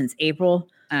 pounds since April.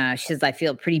 She says, I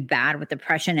feel pretty bad with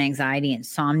depression, anxiety,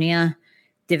 insomnia,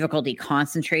 difficulty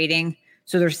concentrating.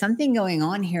 So there's something going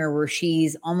on here where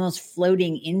she's almost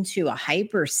floating into a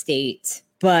hyper state,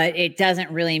 but it doesn't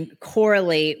really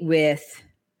correlate with,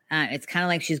 it's kind of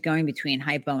like she's going between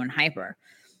hypo and hyper.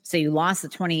 So you lost the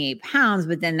 28 pounds,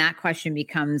 but then that question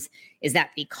becomes, is that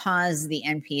because the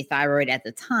NP thyroid at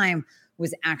the time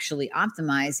was actually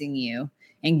optimizing you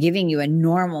and giving you a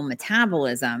normal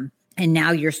metabolism, and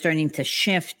now you're starting to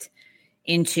shift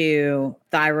into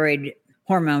thyroid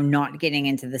hormone not getting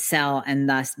into the cell, and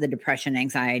thus the depression,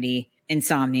 anxiety,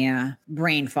 insomnia,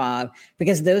 brain fog,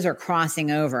 because those are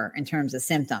crossing over in terms of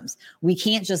symptoms. We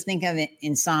can't just think of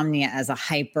insomnia as a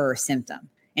hyper symptom.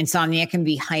 Insomnia can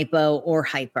be hypo or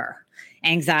hyper.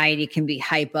 Anxiety can be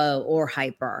hypo or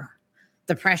hyper.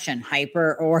 Depression,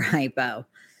 hyper or hypo.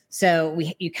 So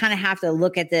you kind of have to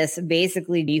look at this.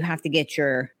 Basically, you have to get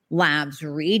your labs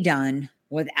redone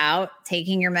without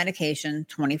taking your medication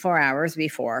 24 hours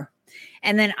before.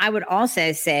 And then I would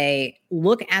also say,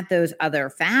 look at those other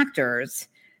factors,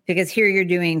 because here you're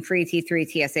doing free T3,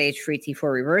 TSH, free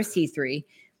T4, reverse T3.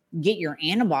 Get your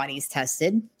antibodies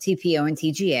tested, TPO and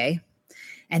TGA,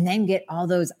 and then get all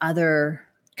those other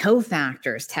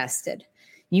cofactors tested.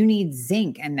 You need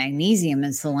zinc and magnesium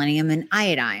and selenium and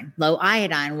iodine. Low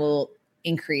iodine will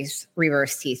increase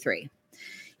reverse T3.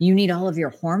 You need all of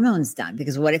your hormones done,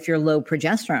 because what if you're low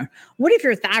progesterone? What if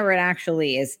your thyroid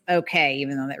actually is okay,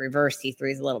 even though that reverse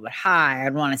T3 is a little bit high?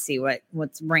 I'd want to see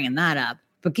what's bringing that up.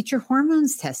 But get your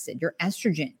hormones tested, your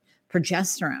estrogen,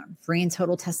 progesterone, free and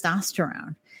total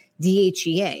testosterone,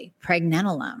 DHEA,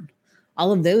 pregnenolone.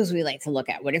 All of those we like to look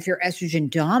at. What if you're estrogen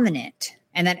dominant?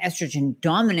 And that estrogen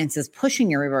dominance is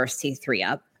pushing your reverse T3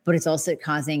 up, but it's also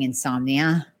causing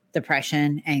insomnia,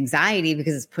 depression, anxiety,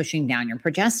 because it's pushing down your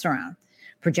progesterone.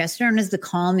 Progesterone is the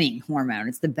calming hormone.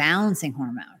 It's the balancing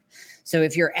hormone. So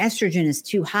if your estrogen is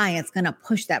too high, it's going to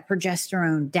push that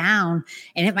progesterone down.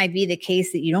 And it might be the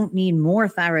case that you don't need more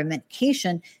thyroid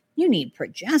medication. You need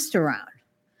progesterone.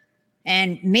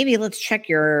 And maybe let's check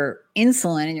your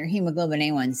insulin and your hemoglobin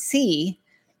A1C,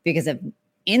 because if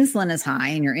insulin is high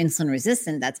and you're insulin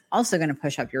resistant, that's also going to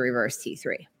push up your reverse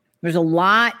T3. There's a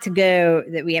lot to go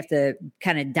that we have to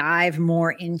kind of dive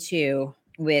more into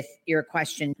with your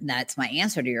question. That's my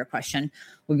answer to your question,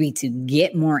 would be to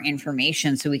get more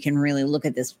information so we can really look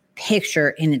at this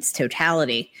picture in its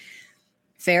totality.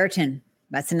 Ferritin,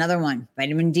 that's another one.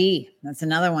 Vitamin D, that's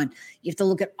another one. You have to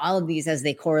look at all of these as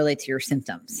they correlate to your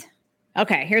symptoms.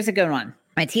 Okay, here's a good one.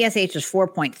 My TSH is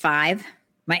 4.5.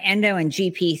 My endo and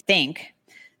GP think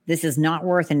this is not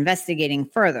worth investigating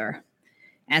further,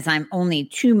 as I'm only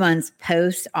 2 months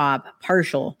post-op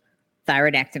partial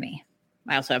thyroidectomy.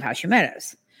 I also have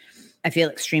Hashimoto's. I feel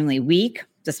extremely weak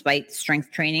despite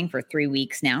strength training for 3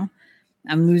 weeks now.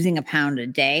 I'm losing a pound a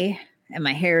day and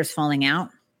my hair is falling out.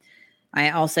 I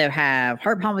also have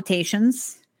heart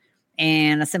palpitations,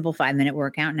 and a simple 5-minute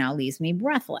workout now leaves me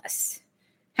breathless.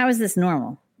 How is this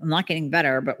normal? I'm not getting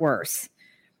better, but worse.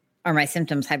 Are my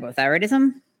symptoms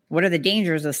hypothyroidism? What are the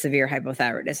dangers of severe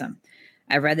hypothyroidism?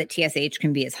 I've read that TSH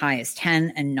can be as high as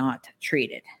 10 and not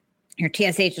treated. Your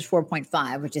TSH is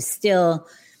 4.5, which is still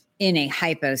in a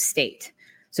hypo state.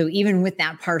 So even with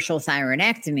that partial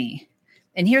thyroidectomy,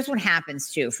 and here's what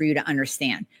happens too, for you to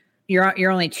understand.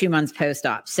 You're only 2 months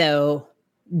post-op. So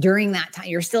during that time,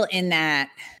 you're still in that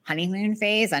honeymoon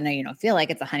phase. I know you don't feel like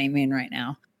it's a honeymoon right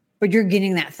now, but you're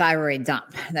getting that thyroid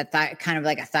dump, kind of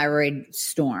like a thyroid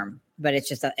storm, but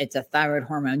it's a thyroid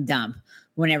hormone dump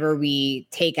whenever we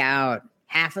take out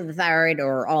half of the thyroid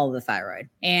or all of the thyroid.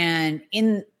 And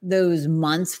in those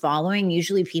months following,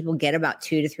 usually people get about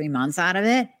 2 to 3 months out of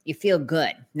it. You feel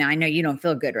good. Now, I know you don't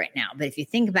feel good right now, but if you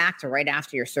think back to right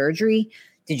after your surgery,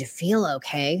 did you feel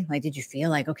okay? Like, did you feel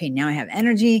like, okay, now I have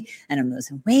energy and I'm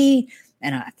losing weight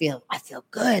and I feel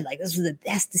good. Like, this was the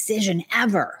best decision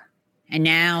ever. And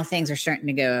now things are starting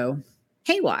to go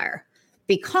haywire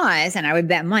because, and I would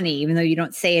bet money, even though you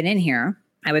don't say it in here,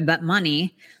 I would bet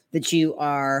money that you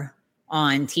are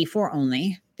on T4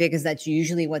 only, because that's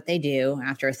usually what they do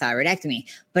after a thyroidectomy,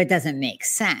 but it doesn't make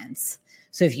sense.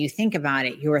 So if you think about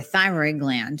it, your thyroid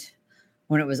gland,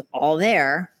 when it was all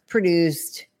there,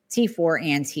 produced T4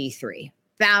 and T3,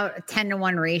 about a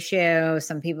 10-to-1 ratio.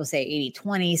 Some people say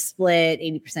 80-20 split,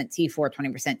 80% T4,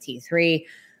 20% T3.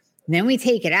 And then we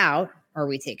take it out, or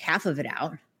we take half of it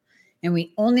out, and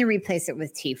we only replace it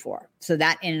with T4. So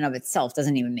that in and of itself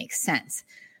doesn't even make sense.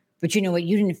 But you know what?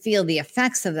 You didn't feel the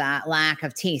effects of that lack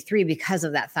of T3 because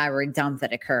of that thyroid dump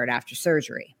that occurred after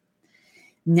surgery.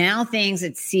 Now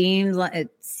it seemed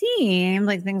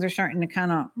like things are starting to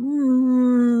kind of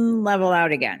level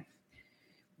out again,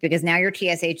 because now your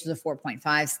TSH is a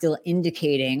 4.5, still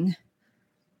indicating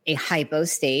a hypo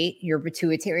state. Your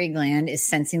pituitary gland is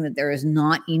sensing that there is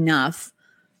not enough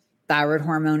thyroid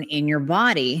hormone in your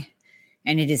body,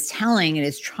 and it is trying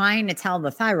to tell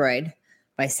the thyroid,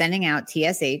 by sending out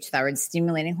TSH, thyroid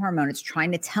stimulating hormone, it's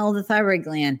trying to tell the thyroid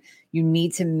gland you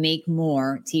need to make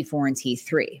more T4 and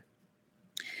T3.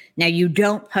 Now, you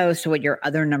don't post what your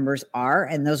other numbers are,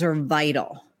 and those are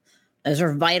vital. Those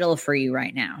are vital for you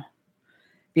right now,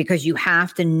 because you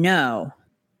have to know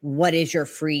what is your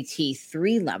free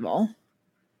T3 level,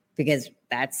 because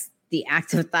that's the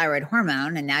active thyroid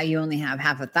hormone, and now you only have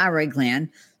half a thyroid gland,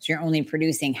 so you're only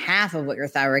producing half of what your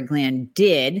thyroid gland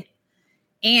did.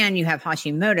 And you have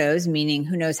Hashimoto's, meaning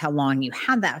who knows how long you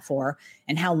had that for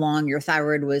and how long your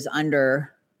thyroid was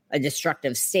under a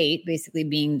destructive state, basically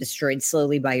being destroyed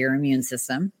slowly by your immune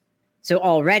system. So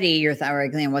already your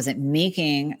thyroid gland wasn't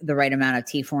making the right amount of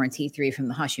T4 and T3 from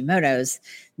the Hashimoto's.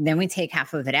 Then we take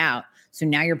half of it out. So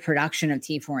now your production of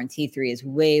T4 and T3 is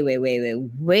way, way, way, way,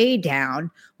 way down,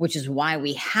 which is why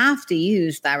we have to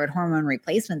use thyroid hormone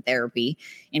replacement therapy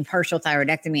in partial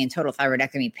thyroidectomy and total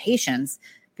thyroidectomy patients,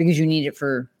 because you need it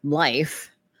for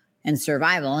life and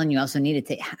survival. And you also need it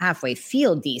to halfway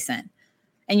feel decent.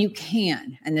 And you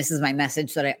can, and this is my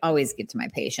message that I always give to my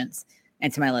patients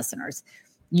and to my listeners,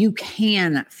 you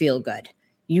can feel good.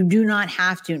 You do not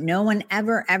have to. No one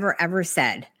ever, ever, ever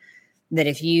said that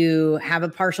if you have a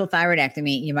partial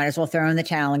thyroidectomy, you might as well throw in the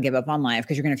towel and give up on life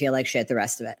because you're going to feel like shit the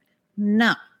rest of it.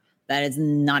 No, that is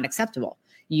not acceptable.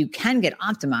 You can get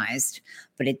optimized,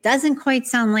 but it doesn't quite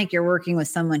sound like you're working with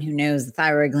someone who knows the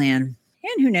thyroid gland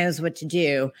and who knows what to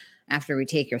do after we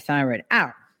take your thyroid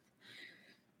out.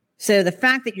 So the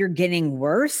fact that you're getting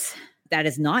worse, that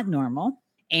is not normal.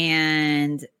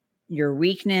 And your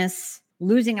weakness,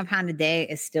 losing a pound a day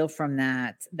is still from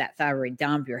that thyroid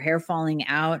dump. Your hair falling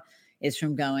out is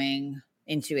from going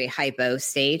into a hypo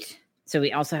state. So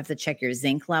we also have to check your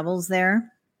zinc levels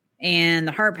there. And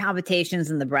the heart palpitations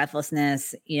and the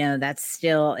breathlessness, that's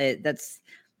still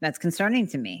that's concerning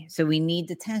to me. So we need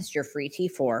to test your free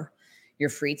T4, your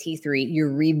free T3,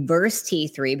 your reverse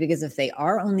T3, because if they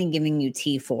are only giving you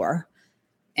T4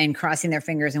 and crossing their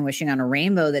fingers and wishing on a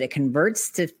rainbow that it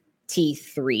converts to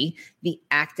T3, the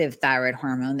active thyroid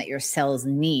hormone that your cells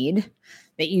need,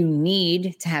 that you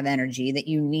need to have energy, that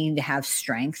you need to have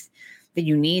strength, that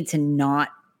you need to not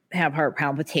have heart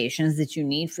palpitations, that you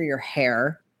need for your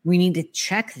hair. We need to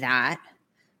check that.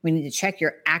 We need to check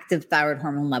your active thyroid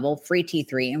hormone level, free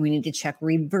T3, and we need to check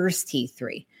reverse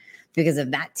T3, because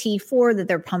if that T4 that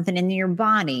they're pumping into your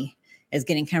body is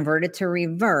getting converted to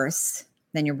reverse,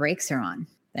 then your brakes are on.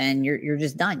 Then you're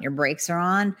just done. Your brakes are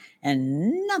on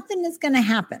and nothing is going to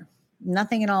happen.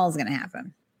 Nothing at all is going to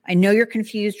happen. I know you're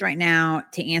confused right now.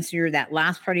 To answer that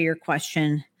last part of your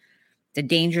question, the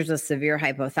dangers of severe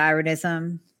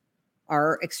hypothyroidism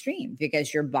are extreme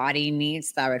because your body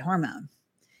needs thyroid hormone.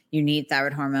 You need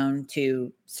thyroid hormone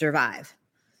to survive.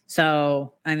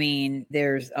 So,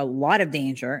 there's a lot of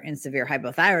danger in severe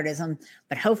hypothyroidism,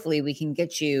 but hopefully we can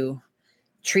get you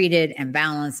treated and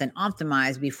balanced and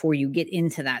optimized before you get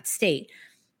into that state.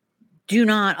 Do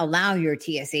not allow your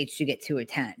TSH to get to a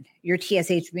 10. Your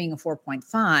TSH being a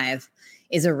 4.5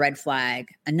 is a red flag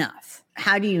enough.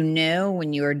 How do you know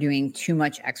when you are doing too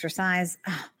much exercise?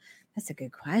 Oh, that's a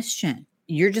good question.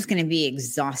 You're just going to be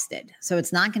exhausted. So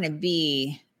it's not going to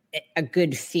be a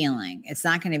good feeling. It's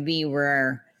not going to be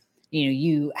where,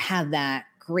 you have that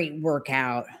great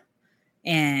workout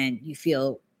and you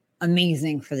feel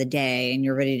amazing for the day and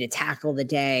you're ready to tackle the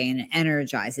day and it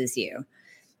energizes you.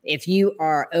 If you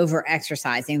are over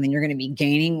exercising, then you're going to be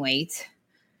gaining weight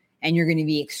and you're going to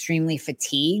be extremely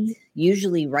fatigued,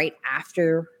 usually right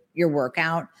after your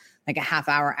workout, like a half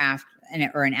hour after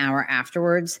or an hour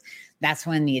afterwards. That's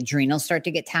when the adrenals start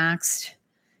to get taxed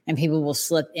and people will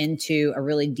slip into a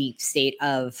really deep state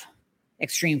of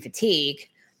extreme fatigue,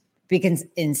 because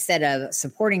instead of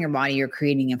supporting your body, you're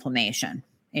creating inflammation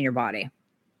in your body.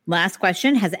 Last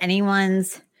question. Has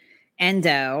anyone's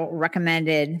endo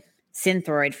recommended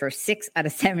Synthroid for 6 out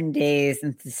of 7 days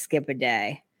and to skip a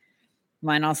day?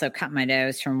 Mine also cut my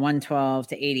dose from 112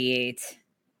 to 88.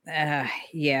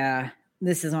 Yeah,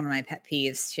 this is one of my pet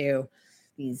peeves too.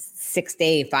 These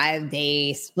 6-day,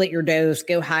 5-day, split your dose,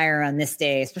 go higher on this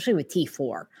day, especially with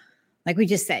T4. Like we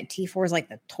just said, T4 is like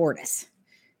the tortoise.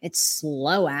 It's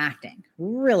slow acting,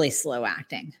 really slow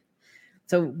acting.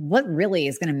 So what really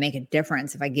is going to make a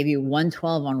difference if I give you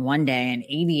 112 on one day and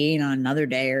 88 on another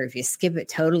day, or if you skip it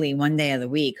totally one day of the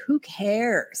week? Who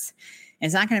cares?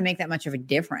 It's not going to make that much of a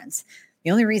difference.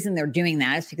 The only reason they're doing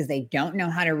that is because they don't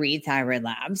know how to read thyroid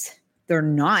labs. They're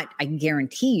not, I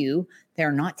guarantee you,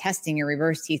 they're not testing your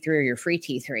reverse T3 or your free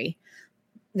T3.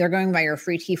 They're going by your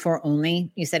free T4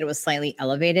 only. You said it was slightly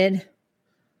elevated.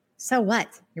 So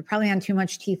what? You're probably on too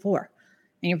much T4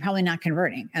 and you're probably not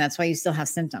converting. And that's why you still have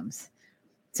symptoms.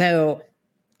 So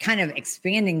kind of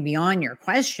expanding beyond your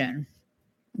question,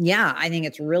 yeah, I think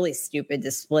it's really stupid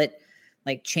to split,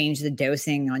 like change the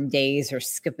dosing on days or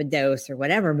skip a dose or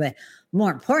whatever. But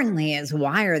more importantly is,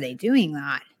 why are they doing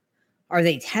that? Are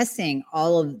they testing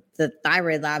all of the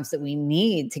thyroid labs that we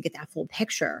need to get that full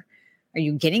picture? Are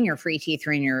you getting your free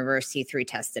T3 and your reverse T3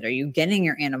 tested? Are you getting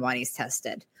your antibodies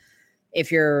tested? If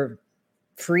your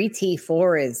free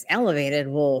T4 is elevated,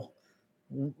 well,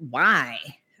 why?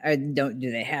 Do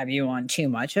they have you on too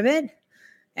much of it?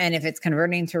 And if it's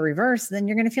converting to reverse, then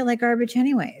you're going to feel like garbage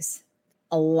anyways.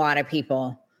 A lot of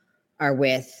people are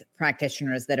with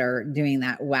practitioners that are doing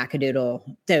that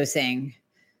wackadoodle dosing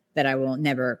that I will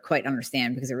never quite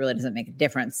understand because it really doesn't make a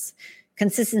difference.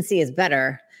 Consistency is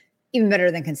better. Even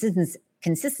better than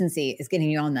consistency is getting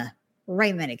you on the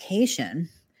right medication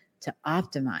to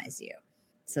optimize you.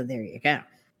 So there you go.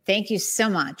 Thank you so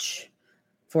much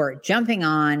for jumping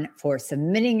on, for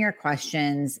submitting your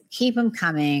questions. Keep them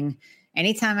coming.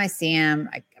 Anytime I see them,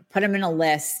 I put them in a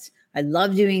list. I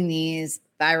love doing these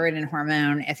thyroid and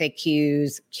hormone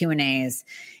FAQs, Q&As.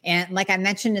 And like I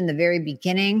mentioned in the very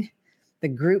beginning, the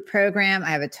group program, I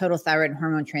have a total thyroid and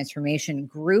hormone transformation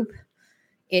group.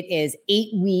 It is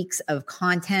 8 weeks of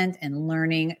content and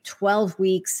learning, 12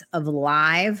 weeks of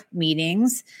live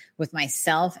meetings with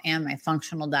myself and my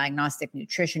functional diagnostic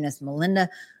nutritionist, Melinda,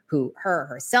 who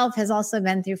herself has also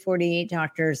been through 48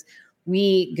 doctors.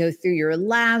 We go through your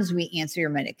labs. We answer your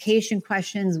medication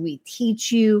questions. We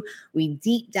teach you. We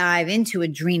deep dive into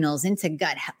adrenals, into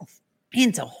gut health,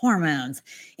 into hormones,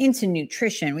 into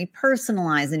nutrition. We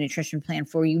personalize the nutrition plan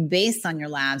for you based on your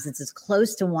labs. It's as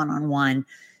close to one-on-one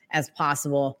as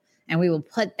possible. And we will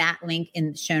put that link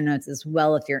in the show notes as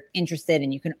well if you're interested.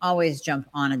 And you can always jump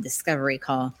on a discovery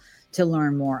call to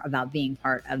learn more about being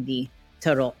part of the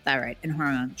Total Thyroid and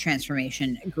Hormone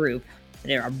Transformation group.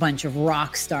 There are a bunch of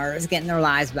rock stars getting their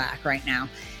lives back right now.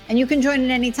 And you can join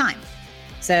at any time.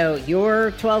 So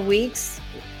your 12 weeks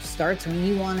starts when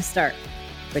you want to start.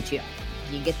 But you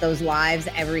get those lives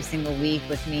every single week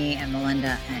with me and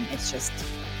Melinda. And it's just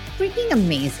freaking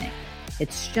amazing.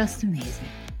 It's just amazing.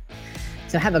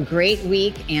 So have a great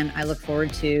week, and I look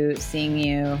forward to seeing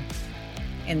you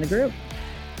in the group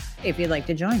if you'd like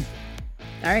to join.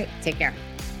 All right, take care.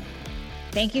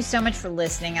 Thank you so much for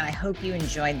listening, and I hope you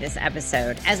enjoyed this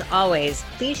episode. As always,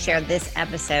 please share this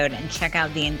episode and check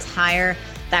out the entire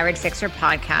Thyroid Fixer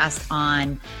podcast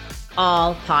on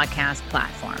all podcast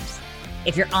platforms.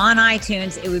 If you're on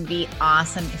iTunes, it would be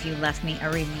awesome if you left me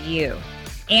a review.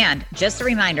 And just a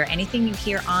reminder, anything you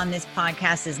hear on this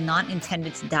podcast is not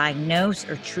intended to diagnose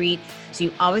or treat. So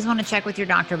you always want to check with your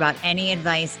doctor about any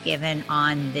advice given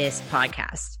on this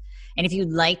podcast. And if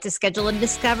you'd like to schedule a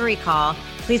discovery call,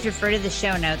 please refer to the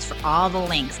show notes for all the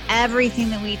links. Everything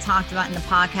that we talked about in the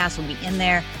podcast will be in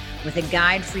there with a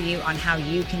guide for you on how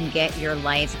you can get your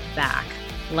life back.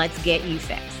 Let's get you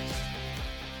fixed.